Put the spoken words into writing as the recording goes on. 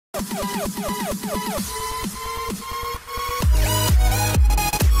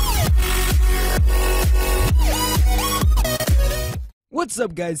What's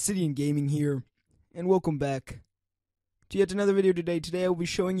up guys, City and Gaming here, and welcome back to yet another video today. Today I will be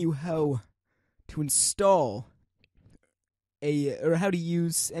showing you how to install how to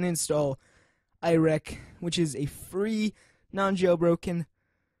use and install iRec, which is a free, non-jailbroken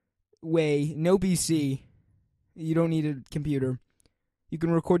way, no PC, you don't need a computer. You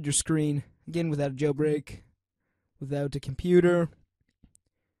can record your screen, again without a jailbreak, without a computer.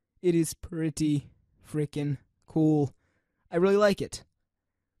 It is pretty freaking cool. I really like it.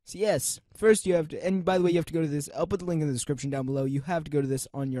 So yes, first you have to, and by the way you have to go to this, I'll put the link in the description down below, you have to go to this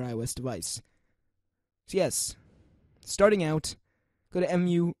on your iOS device. So yes, starting out, go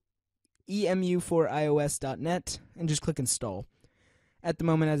to emu4ios.net and just click install. At the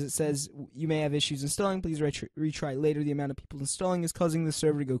moment, as it says, you may have issues installing, please retry later. The amount of people installing is causing the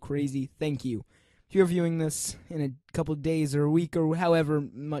server to go crazy, thank you. If you're viewing this in a couple of days or a week or however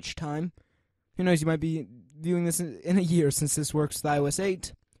much time, who knows, you might be viewing this in a year since this works with iOS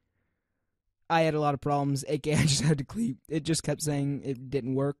 8. I had a lot of problems, aka I just had to clean. It just kept saying it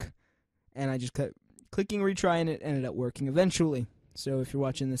didn't work, and I just kept clicking retry and it ended up working eventually. So if you're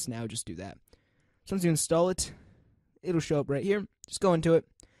watching this now, just do that. So once you install it, it'll show up right here. Just go into it,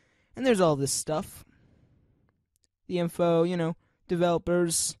 and there's all this stuff. The info, you know,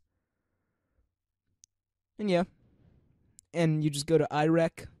 developers, and yeah. And you just go to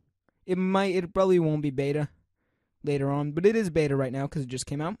iRec. It probably won't be beta later on, but it is beta right now because it just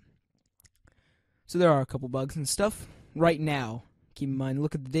came out. So there are a couple bugs and stuff right now. Keep in mind,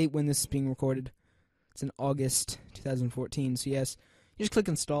 look at the date when this is being recorded. It's in August 2014, so yes, you just click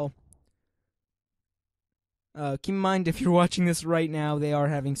install. Keep in mind, if you're watching this right now, they are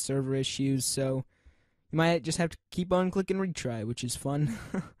having server issues, so you might just have to keep on clicking retry, which is fun.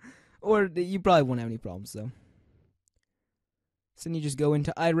 Or you probably won't have any problems, though. So then you just go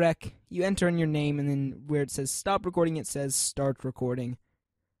into iRec, you enter in your name, and then where it says stop recording, it says start recording.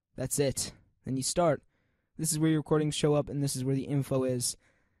 That's it. Then you start. This is where your recordings show up, and this is where the info is.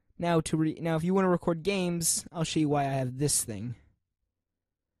 Now, if you want to record games, I'll show you why I have this thing.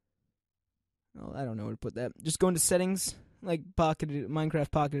 Oh, I don't know where to put that. Just go into settings, like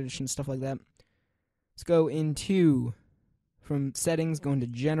Minecraft Pocket Edition, stuff like that. Let's go into, from settings, go into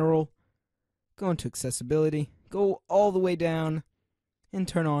general, go into accessibility, go all the way down, and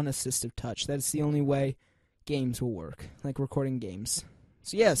turn on assistive touch. That's the only way games will work, like recording games.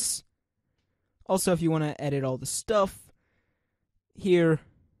 So yes. Also, if you want to edit all the stuff, here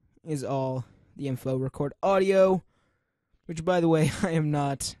is all the info. Record audio, which, by the way, I am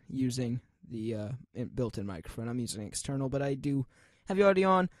not using the built-in microphone. I'm using external, but I do have the audio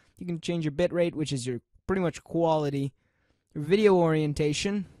on. You can change your bitrate, which is your pretty much quality. Your video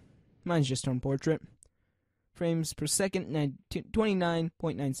orientation, mine's just on portrait. Frames per second,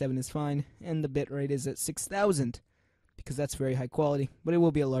 29.97 is fine, and the bitrate is at 6,000. Because that's very high quality, but it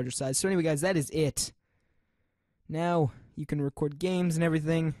will be a larger size. So anyway, guys, that is it. Now, you can record games and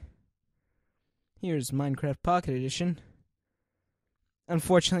everything. Here's Minecraft Pocket Edition.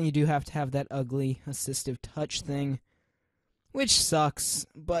 Unfortunately, you do have to have that ugly assistive touch thing, which sucks,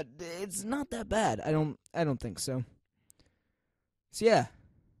 but it's not that bad. I don't think so. So yeah.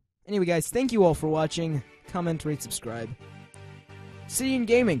 Anyway, guys, thank you all for watching. Comment, rate, subscribe. City and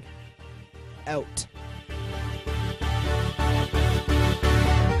Gaming. Out.